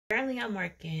Currently I'm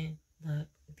working. Look,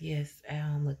 yes,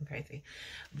 I'm looking crazy.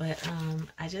 But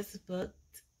I just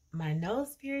booked my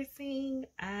nose piercing.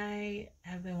 I've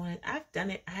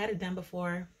done it. I had it done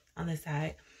before on the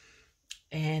side.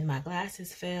 And my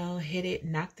glasses fell, hit it,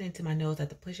 knocked it into my nose. I had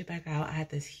to push it back out. I had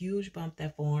this huge bump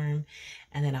that formed.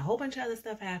 And then a whole bunch of other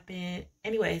stuff happened.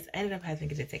 Anyways, I ended up having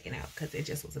to get it taken out because it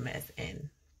just was a mess. And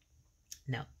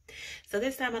no. So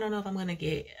this time I don't know if I'm going to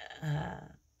get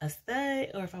a stud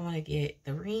or if I want to get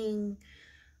the ring.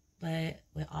 But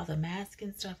with all the masks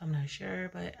and stuff, I'm not sure.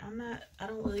 But I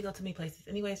don't really go to many places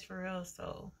anyways for real.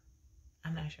 So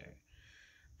I'm not sure.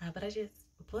 But I just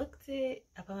booked it.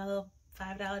 I put my little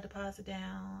 $5 deposit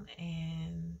down,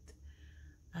 and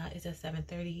it's at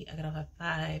 7:30. I got off at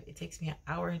 5. It takes me an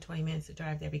hour and 20 minutes to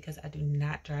drive there because I do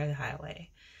not drive the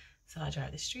highway. So I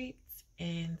drive the streets,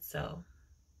 and so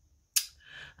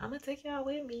I'm gonna take y'all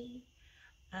with me.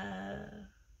 I'm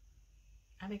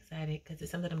excited because it's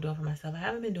something I'm doing for myself. I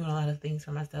haven't been doing a lot of things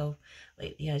for myself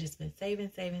lately. I've just been saving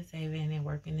and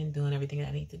working and doing everything that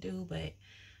I need to do, but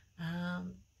I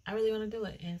really want to do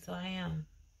it, and so I am.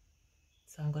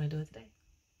 So I'm going to do it today.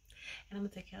 And I'm going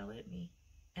to take y'all with me.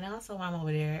 And also while I'm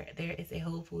over there, there is a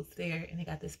Whole Foods there. And they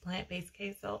got this plant-based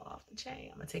queso off the chain.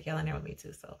 I'm going to take y'all in there with me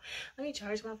too. So let me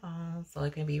charge my phone so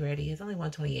it can be ready. It's only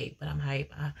 1:28, but I'm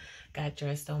hype. I got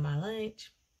dressed on my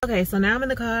lunch. Okay, so now I'm in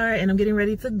the car and I'm getting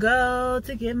ready to go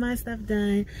to get my stuff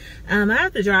done. I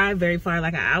have to drive very far,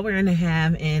 like an hour and a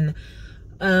half. And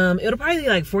it'll probably be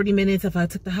like 40 minutes if I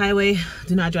took the highway.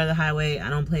 Do not drive the highway. I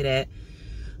don't play that.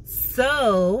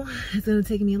 So it's gonna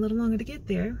take me a little longer to get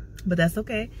there, but that's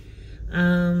okay.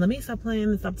 Let me stop playing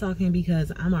and stop talking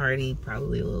because I'm already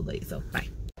probably a little late. So bye.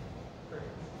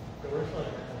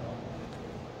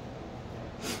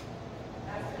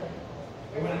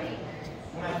 When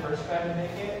I first tried to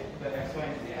make it, the X, Y,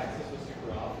 and Z axis was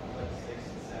super off, like 6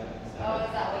 and 7 and 7. Oh, is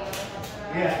that what you were talking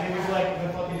about? Yeah, and it was like the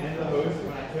fucking end of the hose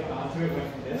when I clicked onto it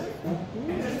went from this. And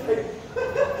just like, I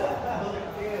was like,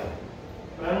 damn.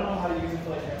 But I don't know how to use it to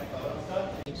like have photo and stuff.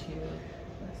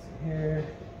 Here.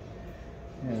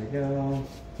 There we go.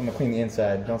 I'm gonna clean the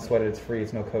inside. Don't sweat it, it's free.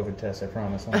 It's no COVID test, I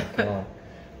promise. Oh my god.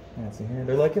 Let's see here.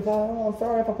 They're like, I'm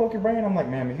sorry if I poke your brain. I'm like,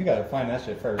 man, you gotta find that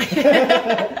shit first.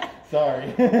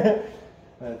 Sorry.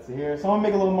 Let's see here. So I'm gonna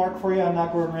make a little mark for you. I'm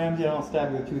not Gordon Ramsay. I don't stab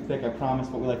you with a toothpick, I promise,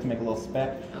 but we like to make a little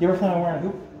speck. You ever plan on wearing a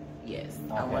hoop? Yes,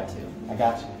 okay. I want to. I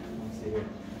got you. Let's see here.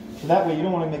 So that way you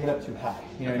don't want to make it up too high.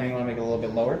 You know what I mean? You want to make it a little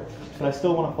bit lower. But I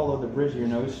still want to follow the bridge of your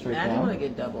nose straight down. I do want to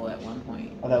get double at one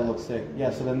point. Oh, that looks sick.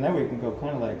 Yeah, so then there we can go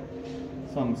kind of like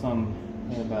some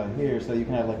about here, so you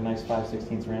can have like a nice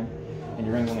 5/16 ring. And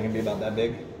your ring's only going to be about that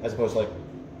big, as opposed to like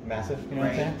massive, you know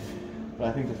what I'm saying? But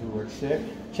I think this would work sick.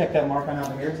 Check that mark on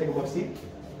out here, take a look, see?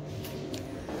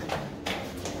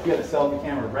 You had the selfie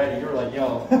camera ready. You were like,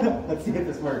 yo, let's see if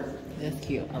this works. That's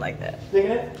cute. I like that.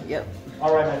 Digging it? Yep.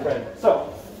 All right, my friend.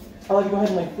 So, I'll let you go ahead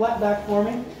and lay flat back for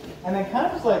me. And then kind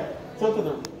of just like tilt to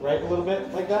the right a little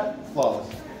bit, like that. Flawless.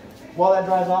 While that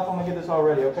dries off, I'm going to get this all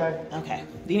ready, okay? Okay.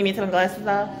 Do you need me to take my glasses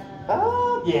off?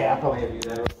 Yeah, I'll probably have you do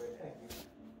that real quick.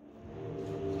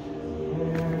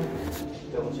 Thank you.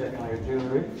 Double checking all your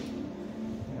jewelry.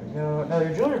 There we go. Now,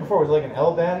 your jewelry before was like an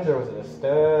L bend, or was it a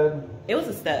stud? It was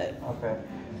a stud. Okay.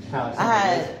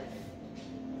 I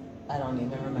don't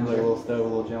even remember. Like a little stud with a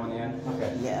little gem on the end?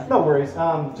 Okay. Yeah. No worries.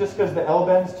 Just because the L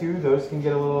bends too, those can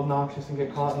get a little obnoxious and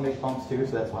get caught and make bumps too,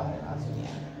 so that's why I asked. Yeah.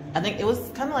 I think it was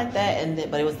kind of like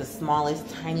that, but it was the smallest,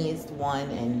 tiniest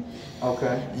one, and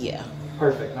okay. Yeah.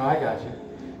 Perfect. No, I got you.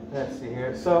 Let's see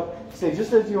here. So, stay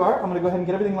just as you are. I'm going to go ahead and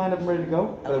get everything lined up and ready to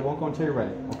go, but I won't go until you're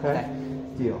ready, okay?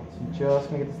 Deal. So just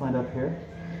going to get this lined up here.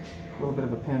 A little bit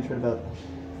of a pinch right about,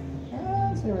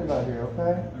 let's say right about here,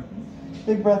 okay?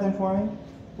 Big breath in for me.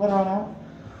 Let her on out.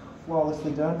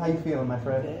 Flawlessly done. How you feeling, my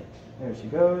friend? Good. There she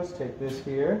goes. Take this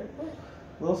here.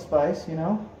 A little spice, you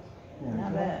know?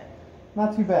 Not bad.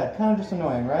 Not too bad. Kind of just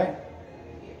annoying, right?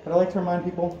 But I like to remind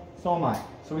people, so am I.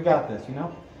 So we got this, you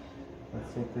know?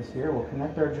 Let's take this here. We'll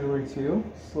connect our jewelry too.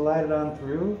 Slide it on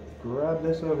through. Grab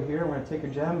this over here. We're going to take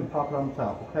your gem and pop it on the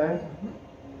top, okay?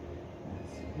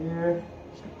 Let's see here.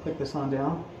 Just click this on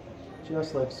down.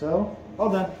 Just like so. All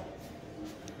done.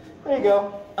 There you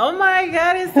go. Oh my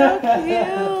god, it's so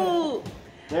cute.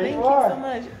 There Thank you are. so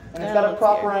much. And it's got a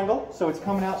proper angle, so it's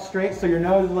coming out straight. So your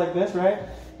nose is like this, right?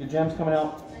 Your gem's coming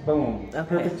out, boom. Okay.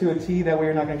 Perfect to a T. That way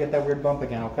you're not going to get that weird bump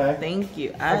again, okay? Thank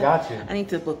you. I got you. I need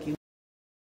to book you.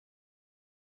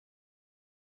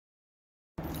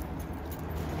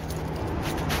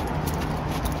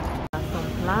 Some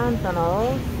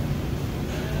plántanos.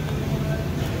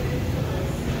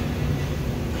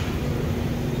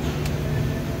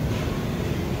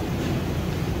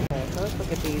 Okay, so let's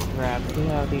look at these wraps. We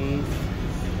have these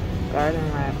garden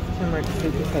wraps, turmeric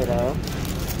sweet potato,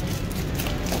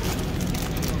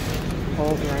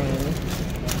 whole grain,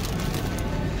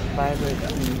 fiber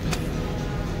tea,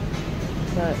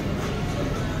 but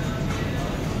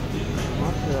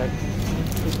mostly like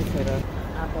sweet potato.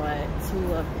 I bought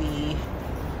 2 of the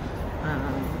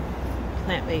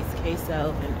plant-based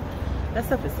queso, and that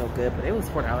stuff is so good, but it was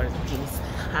 $4 a piece.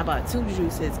 I bought 2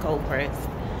 juices, cold pressed,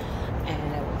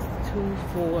 and it was 2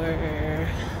 for,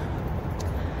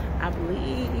 I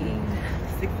believe,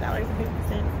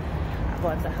 $6.50. I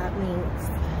bought the hot wings,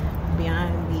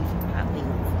 Beyond Beef hot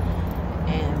wings,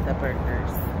 and the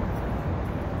burgers.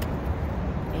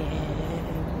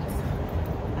 And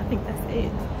I think that's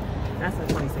it. That's like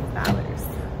 $26.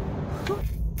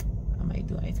 I might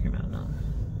do ice cream, I don't know.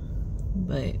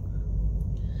 But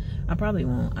I probably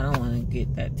won't. I don't want to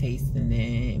get that taste and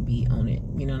then be on it.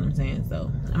 You know what I'm saying?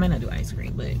 So I might not do ice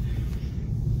cream, but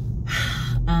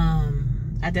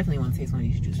I definitely want to taste one of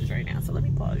these juices right now. So let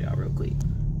me pause y'all real quick.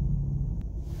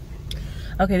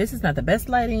 Okay, this is not the best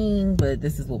lighting, but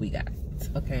this is what we got.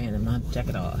 Okay, and I'm gonna check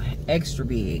it all. Extra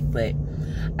big, but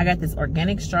I got this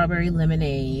organic strawberry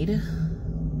lemonade,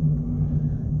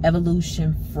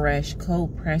 Evolution Fresh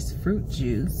cold pressed fruit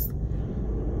juice.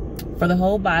 For the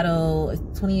whole bottle, it's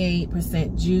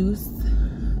 28% juice.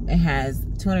 It has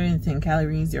 210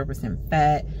 calories, 0%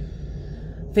 fat,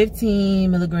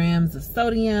 15 milligrams of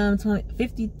sodium,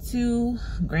 52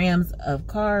 grams of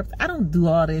carbs. I don't do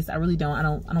all this. I really don't. I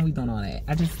don't be doing all that.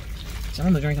 I'm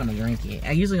gonna drink it.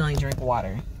 I usually only drink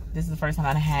water. This is the first time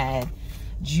I've had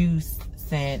juice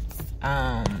since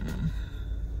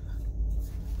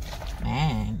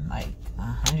man, like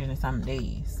 100 and something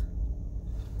days.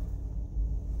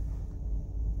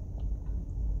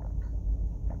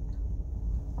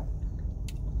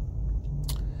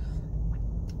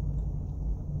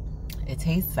 It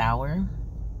tastes sour.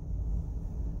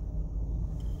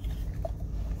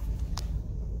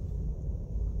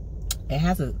 It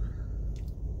has a,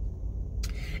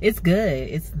 it's good.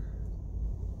 It's,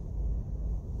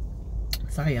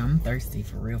 sorry, I'm thirsty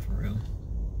for real, for real.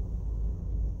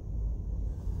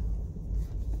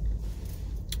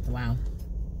 Wow.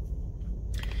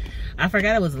 I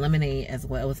forgot it was lemonade as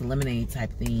well. It was a lemonade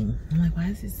type thing. I'm like, why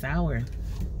is it sour?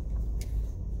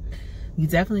 You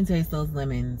definitely taste those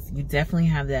lemons. You definitely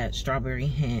have that strawberry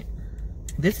hint.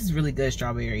 This is really good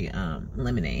strawberry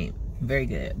lemonade. Very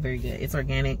good, very good. It's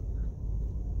organic.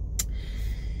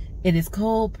 It is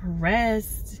cold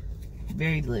pressed.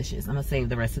 Very delicious. I'm gonna save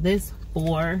the rest of this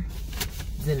for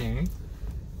dinner.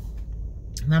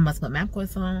 Now I must put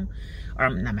MapQuest on, or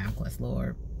not MapQuest,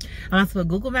 Lord. I must put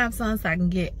Google Maps on so I can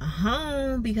get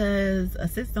home, because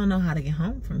sis don't know how to get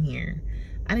home from here.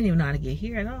 I didn't even know how to get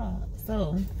here at all.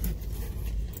 So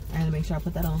I had to make sure I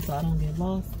put that on so I don't get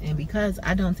lost. And because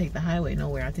I don't take the highway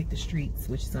nowhere, I take the streets,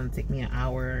 which is gonna take me an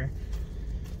hour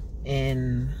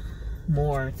and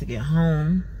more to get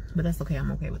home. But that's okay, I'm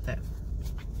okay with that.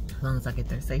 As long as I get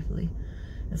there safely.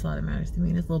 That's all that matters to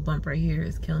me. This little bump right here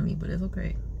is killing me, but it's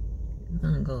okay. It's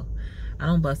gonna go. I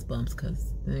don't bust bumps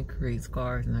because then it creates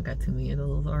scars, and I got too many of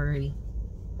those already.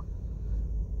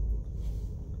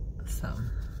 So,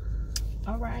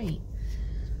 all right.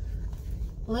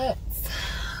 Let's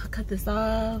cut this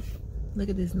off. Look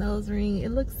at this nose ring. It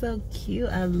looks so cute.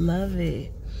 I love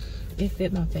it. It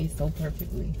fit my face so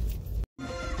perfectly.